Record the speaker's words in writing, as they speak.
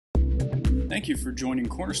Thank you for joining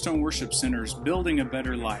Cornerstone Worship Center's Building a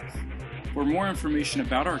Better Life. For more information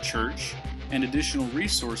about our church and additional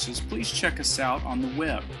resources, please check us out on the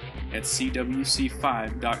web at cwc5.com.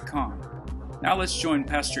 Now let's join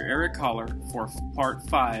Pastor Eric Holler for Part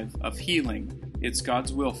 5 of Healing. It's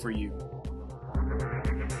God's Will for You.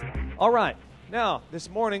 All right. Now, this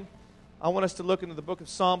morning, I want us to look into the book of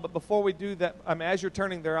Psalm, but before we do that, as you're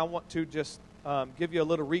turning there, I want to just give you a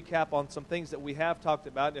little recap on some things that we have talked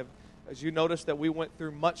about. As you notice that we went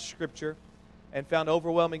through much Scripture and found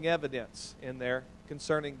overwhelming evidence in there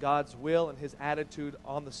concerning God's will and His attitude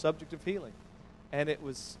on the subject of healing. And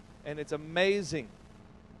it's amazing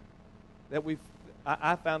that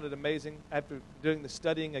I found it amazing after doing the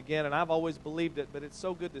studying again, and I've always believed it, but it's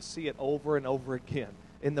so good to see it over and over again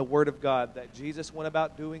in the Word of God that Jesus went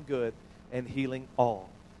about doing good and healing all.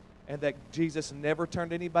 And that Jesus never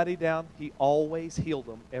turned anybody down. He always healed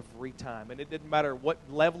them every time. And it didn't matter what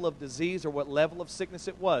level of disease or what level of sickness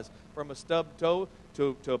it was, from a stubbed toe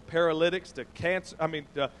to paralytics to cancer,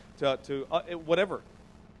 to whatever.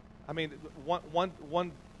 I mean,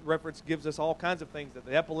 one reference gives us all kinds of things, that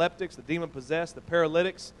the epileptics, the demon-possessed, the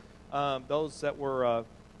paralytics, those that were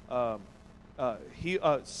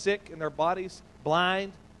sick in their bodies,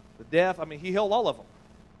 blind, the deaf. I mean, He healed all of them.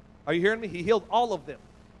 Are you hearing me? He healed all of them.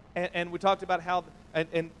 And we talked about how,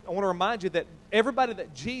 and I want to remind you that everybody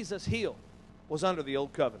that Jesus healed was under the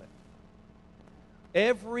old covenant.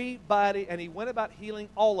 Everybody, and He went about healing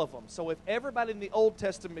all of them. So if everybody in the Old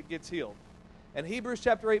Testament gets healed, and Hebrews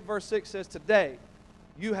chapter 8 verse 6 says, today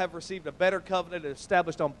you have received a better covenant and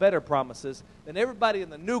established on better promises, then everybody in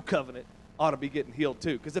the new covenant ought to be getting healed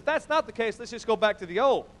too. Because if that's not the case, let's just go back to the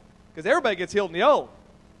old. Because everybody gets healed in the old.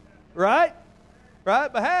 Right?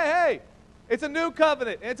 Right? But hey, it's a new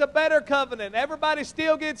covenant. It's a better covenant. Everybody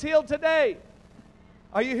still gets healed today.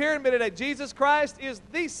 Are you hearing me today? Jesus Christ is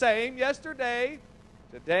the same yesterday,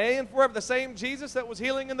 today, and forever. The same Jesus that was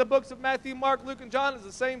healing in the books of Matthew, Mark, Luke, and John is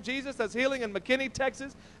the same Jesus that's healing in McKinney,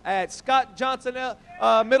 Texas, at Scott Johnson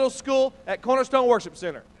Middle School, at Cornerstone Worship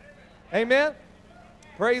Center. Amen?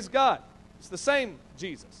 Praise God. It's the same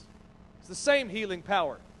Jesus. It's the same healing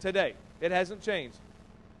power today. It hasn't changed.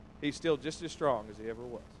 He's still just as strong as He ever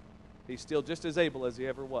was. He's still just as able as He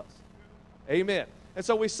ever was. Amen. And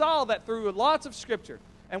so we saw that through lots of Scripture.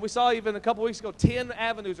 And we saw even a couple weeks ago 10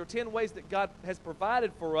 avenues or 10 ways that God has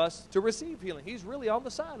provided for us to receive healing. He's really on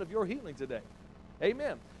the side of your healing today.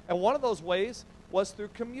 Amen. And one of those ways was through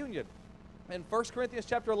communion. In 1 Corinthians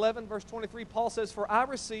chapter 11, verse 23, Paul says, "For I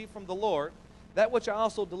received from the Lord that which I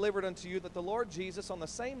also delivered unto you, that the Lord Jesus, on the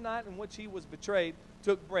same night in which He was betrayed,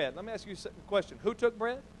 took bread." Let me ask you a question. Who took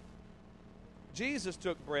bread? Jesus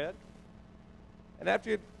took bread. And after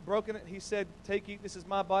He had broken it, He said, "Take, eat, this is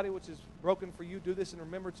my body, which is broken for you. Do this in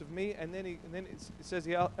remembrance of me." And then it says,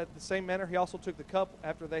 at the same manner, He also took the cup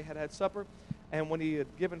after they had had supper. And when He had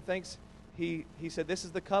given thanks, He said, this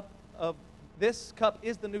cup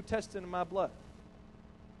is the New Testament in my blood.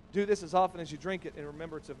 Do this as often as you drink it in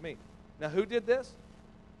remembrance of me. Now, who did this?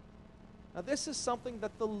 Now, this is something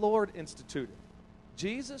that the Lord instituted.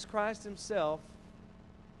 Jesus Christ Himself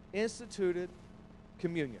instituted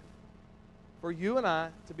communion for you and I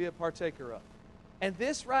to be a partaker of. And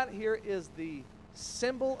this right here is the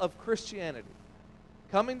symbol of Christianity,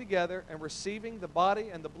 coming together and receiving the body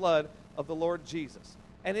and the blood of the Lord Jesus.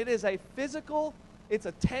 And it is a physical, it's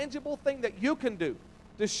a tangible thing that you can do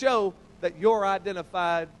to show that you're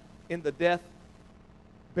identified in the death,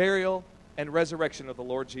 burial, and resurrection of the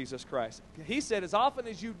Lord Jesus Christ. He said, as often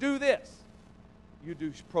as you do this, you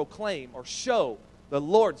do proclaim or show the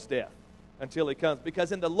Lord's death until He comes.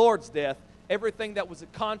 Because in the Lord's death, everything that was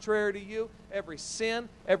contrary to you, every sin,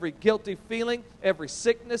 every guilty feeling, every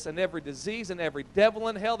sickness and every disease and every devil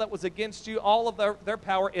in hell that was against you, all of their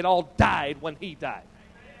power, it all died when He died.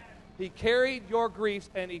 He carried your griefs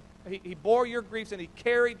and he bore your griefs and He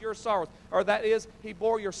carried your sorrows. Or that is, He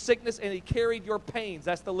bore your sickness and He carried your pains.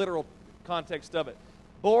 That's the literal context of it.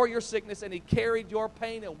 Bore your sickness and He carried your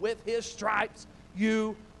pain, and with His stripes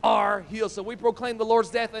you are healed. So we proclaim the Lord's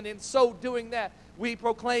death, and in so doing that, we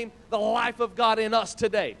proclaim the life of God in us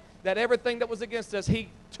today. That everything that was against us, He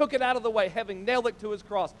took it out of the way, having nailed it to His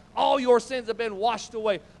cross. All your sins have been washed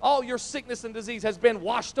away. All your sickness and disease has been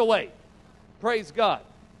washed away. Praise God.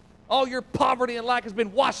 All your poverty and lack has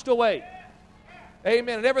been washed away.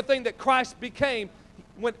 Amen. And everything that Christ became,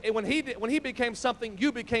 when he became something,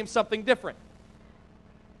 you became something different.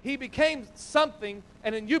 He became something,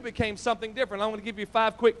 and then you became something different. I want to give you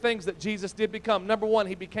 5 quick things that Jesus did become. Number 1,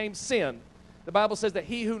 He became sin. The Bible says that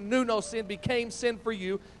He who knew no sin became sin for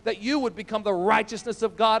you, that you would become the righteousness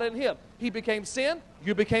of God in Him. He became sin,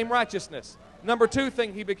 you became righteousness. Number two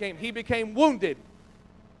thing he became wounded,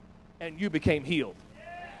 and you became healed.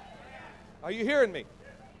 Are you hearing me?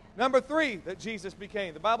 Number three that Jesus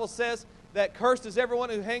became. The Bible says that cursed is everyone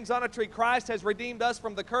who hangs on a tree. Christ has redeemed us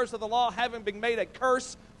from the curse of the law, having been made a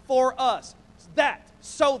curse for us.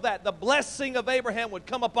 So that the blessing of Abraham would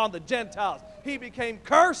come upon the Gentiles. He became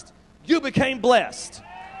cursed, you became blessed.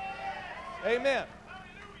 Amen.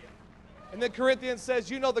 And then Corinthians says,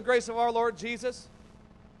 you know the grace of our Lord Jesus.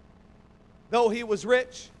 Though he was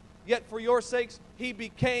rich, yet for your sakes he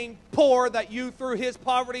became poor, that you through his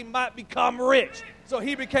poverty might become rich. So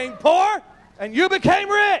he became poor, and you became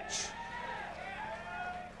rich.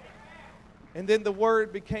 And then the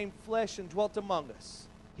Word became flesh and dwelt among us.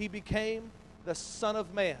 He became the Son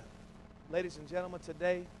of Man. Ladies and gentlemen,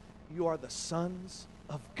 today you are the sons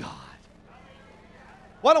of God.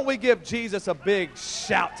 Why don't we give Jesus a big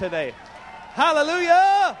shout today?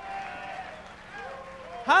 Hallelujah!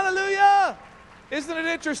 Hallelujah! Isn't it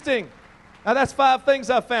interesting? Now that's 5 things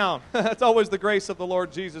I found. That's always the grace of the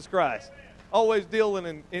Lord Jesus Christ. Always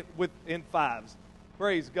dealing in fives.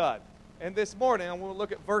 Praise God. And this morning I want to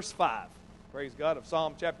look at verse 5. Praise God, of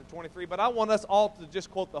Psalm chapter 23. But I want us all to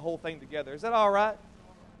just quote the whole thing together. Is that all right?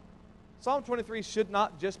 Psalm 23 should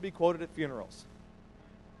not just be quoted at funerals.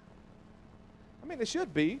 I mean, it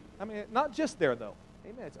should be. I mean, not just there, though.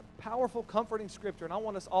 Amen. It's a powerful, comforting scripture, and I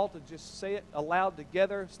want us all to just say it aloud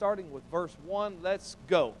together, starting with verse 1. Let's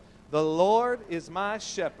go. The Lord is my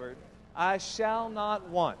shepherd. I shall not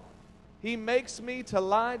want. He makes me to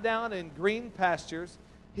lie down in green pastures.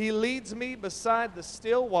 He leads me beside the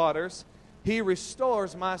still waters. He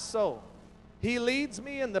restores my soul. He leads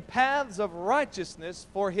me in the paths of righteousness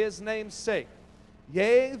for his name's sake.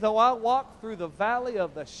 Yea, though I walk through the valley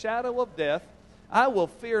of the shadow of death, I will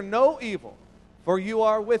fear no evil, for you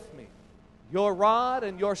are with me. Your rod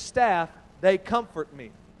and your staff, they comfort me.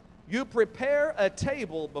 You prepare a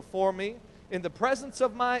table before me in the presence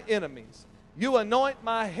of my enemies. You anoint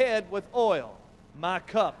my head with oil. My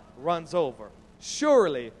cup runs over.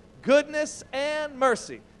 Surely goodness and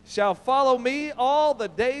mercy shall follow me all the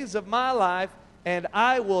days of my life, and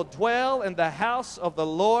I will dwell in the house of the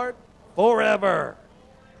Lord forever.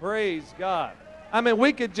 Praise God. I mean,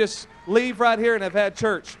 we could just leave right here and have had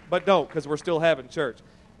church, but don't, because we're still having church.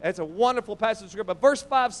 It's a wonderful passage of scripture. But verse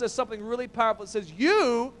 5 says something really powerful. It says,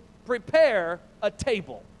 you prepare a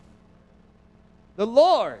table. The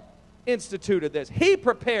Lord instituted this. He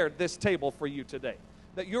prepared this table for you today,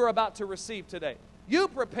 that you're about to receive today. You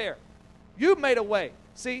prepared. You made a way.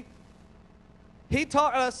 See, he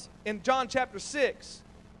taught us in John chapter 6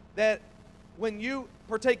 that when you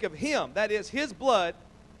partake of him, that is his blood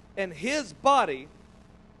and his body,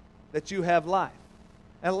 that you have life.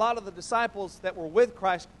 And a lot of the disciples that were with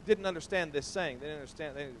Christ didn't understand this saying. They didn't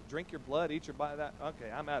understand. They didn't drink your blood, eat your body. That.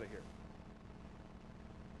 Okay, I'm out of here.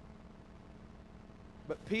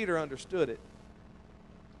 But Peter understood it.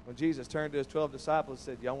 When Jesus turned to his 12 disciples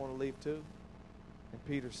and said, y'all want to leave too? And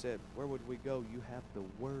Peter said, where would we go? You have the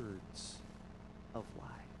words of life.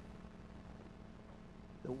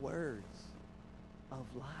 The words of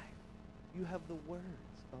life. You have the words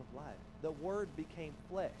of life. The Word became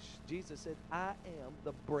flesh. Jesus said, I am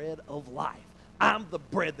the bread of life. I'm the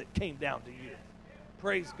bread that came down to you.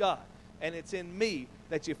 Praise God. And it's in me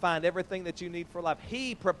that you find everything that you need for life.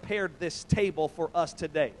 He prepared this table for us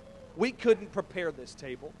today. We couldn't prepare this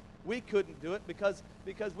table. We couldn't do it because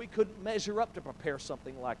we couldn't measure up to prepare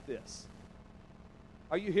something like this.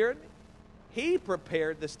 Are you hearing me? He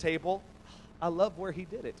prepared this table. I love where he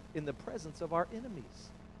did it, in the presence of our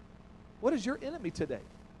enemies. What is your enemy today?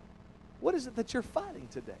 What is it that you're fighting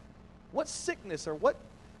today? What sickness or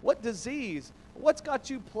what disease? What's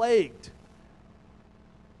got you plagued?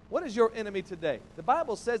 What is your enemy today? The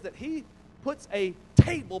Bible says that he puts a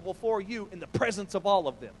table before you in the presence of all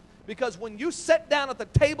of them. Because when you sit down at the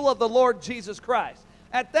table of the Lord Jesus Christ,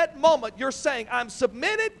 at that moment you're saying, I'm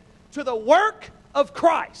submitted to the work of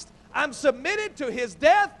Christ. I'm submitted to his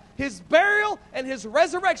death, his burial, and his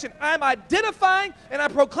resurrection. I'm identifying and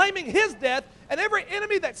I'm proclaiming his death. And every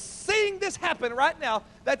enemy that's seeing this happen right now,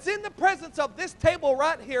 that's in the presence of this table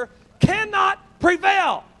right here, cannot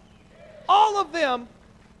prevail. All of them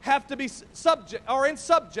have to be subject or in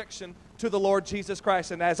subjection to the Lord Jesus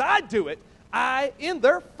Christ. And as I do it, I, in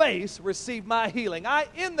their face, receive my healing. I,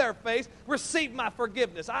 in their face, receive my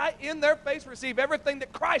forgiveness. I, in their face, receive everything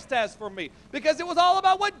that Christ has for me. Because it was all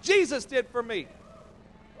about what Jesus did for me.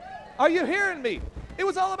 Are you hearing me? It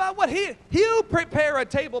was all about what He'll prepare a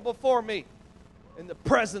table before me in the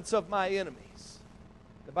presence of my enemies.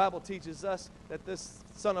 The Bible teaches us that this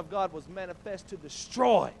Son of God was manifest to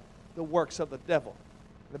destroy the works of the devil.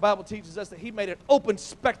 The Bible teaches us that he made an open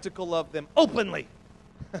spectacle of them, openly,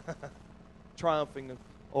 triumphing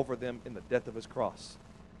over them in the death of his cross.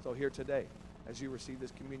 So here today, as you receive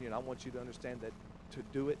this communion, I want you to understand that to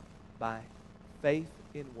do it by faith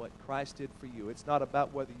in what Christ did for you. It's not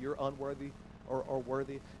about whether you're unworthy or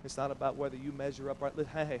worthy. It's not about whether you measure up right.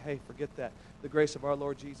 Hey, forget that. The grace of our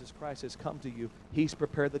Lord Jesus Christ has come to you. He's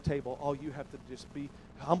prepared the table. All you have to just be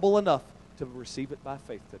humble enough to receive it by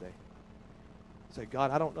faith today. Say,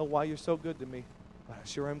 God, I don't know why you're so good to me, but I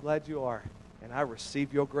sure am glad you are. And I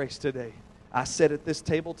receive your grace today. I sit at this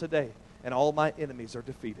table today, and all my enemies are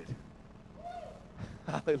defeated.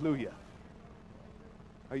 Hallelujah.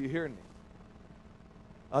 Are you hearing me?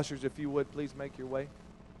 Ushers, if you would, please make your way.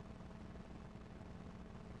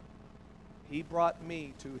 He brought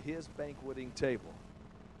me to his banqueting table,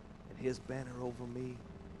 and his banner over me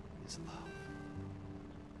is love.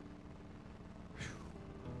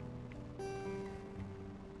 Whew.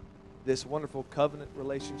 This wonderful covenant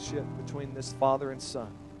relationship between this father and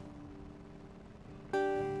son.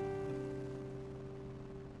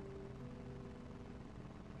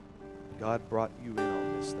 God brought you in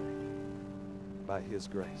on this thing by his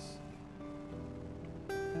grace.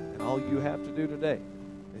 And all you have to do today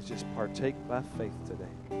is just partake by faith today.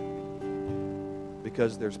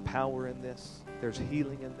 Because there's power in this. There's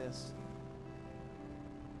healing in this.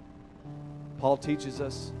 Paul teaches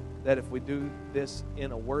us that if we do this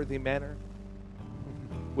in a worthy manner,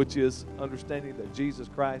 which is understanding that Jesus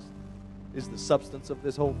Christ is the substance of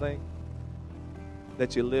this whole thing,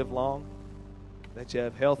 that you live long, that you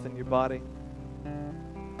have health in your body.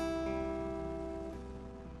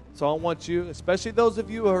 So I want you, especially those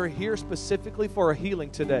of you who are here specifically for a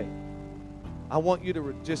healing today, I want you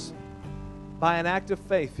to just, by an act of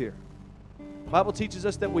faith here, the Bible teaches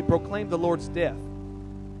us that we proclaim the Lord's death.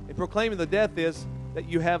 And proclaiming the death is that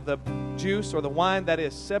you have the juice or the wine that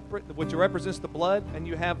is separate, which represents the blood, and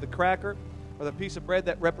you have the cracker or the piece of bread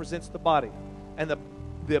that represents the body. And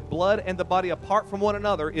the blood and the body apart from one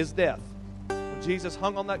another is death. When Jesus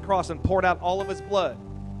hung on that cross and poured out all of his blood,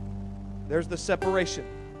 there's the separation.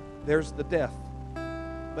 There's the death.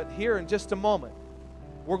 But here in just a moment,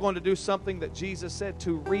 we're going to do something that Jesus said,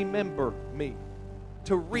 to remember me.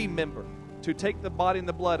 To remember. To take the body and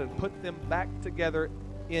the blood and put them back together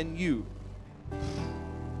in you.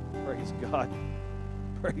 Praise God.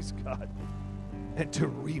 Praise God. And to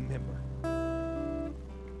remember.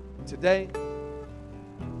 Today,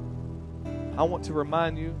 I want to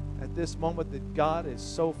remind you at this moment that God is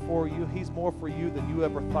so for you. He's more for you than you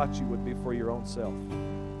ever thought you would be for your own self.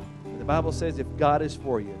 And the Bible says if God is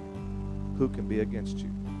for you, who can be against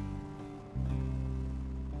you?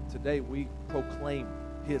 Today we proclaim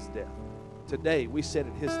his death. Today we sit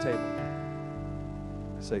at his table.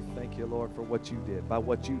 I say, thank you, Lord, for what you did. By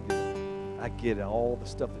what you did, I get all the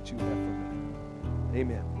stuff that you have for me.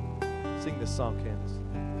 Amen. Sing this song, Candace.